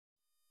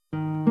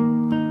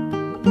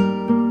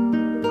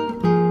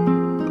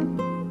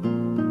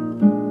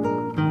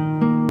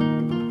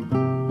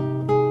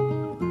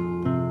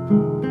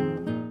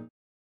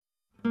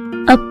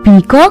A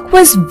peacock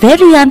was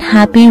very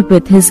unhappy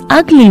with his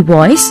ugly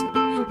voice,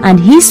 and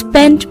he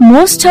spent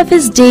most of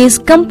his days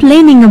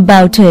complaining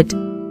about it.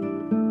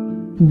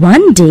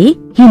 One day,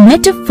 he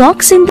met a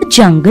fox in the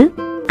jungle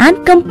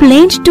and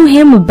complained to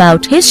him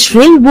about his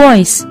shrill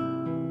voice.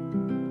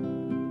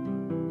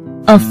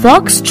 A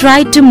fox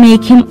tried to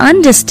make him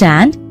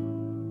understand,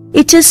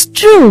 "It is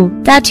true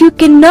that you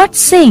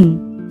cannot sing,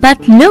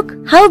 but look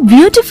how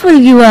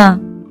beautiful you are."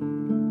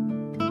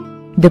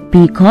 The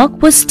peacock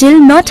was still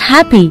not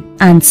happy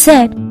and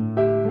said,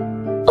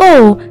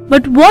 "Oh,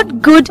 but what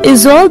good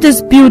is all this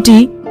beauty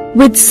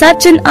with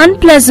such an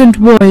unpleasant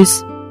voice?"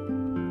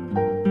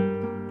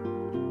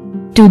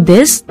 To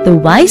this, the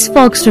wise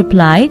fox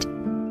replied,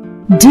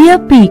 "Dear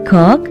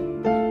peacock,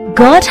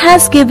 God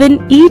has given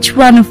each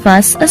one of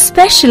us a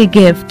special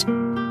gift.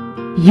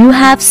 You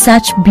have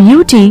such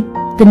beauty.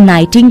 The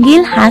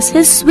nightingale has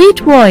his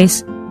sweet voice.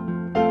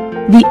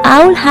 The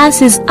owl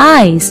has his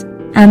eyes,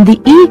 and the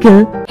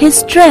eagle his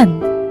strength.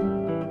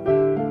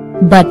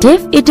 But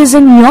if it is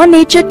in your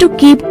nature to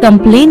keep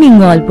complaining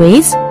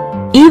always,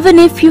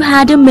 even if you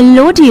had a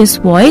melodious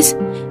voice,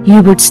 you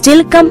would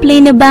still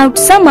complain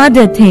about some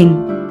other thing.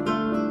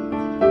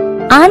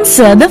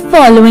 Answer the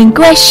following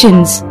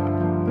questions.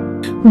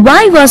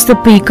 Why was the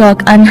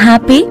peacock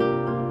unhappy?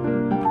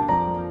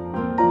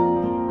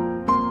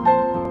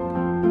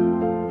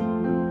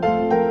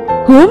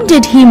 Whom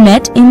did he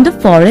meet in the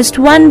forest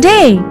one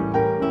day?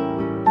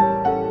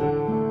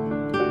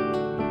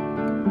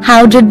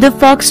 How did the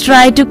fox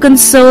try to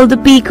console the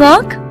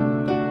peacock?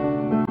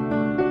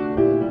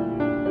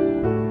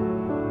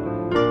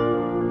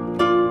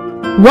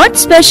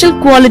 What special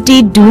quality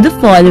do the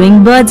following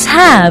birds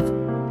have?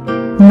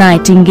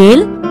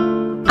 Nightingale,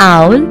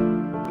 owl,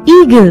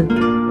 eagle.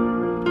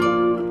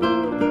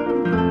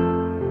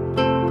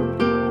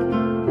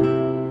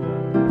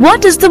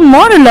 What is the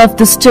moral of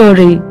the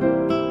story?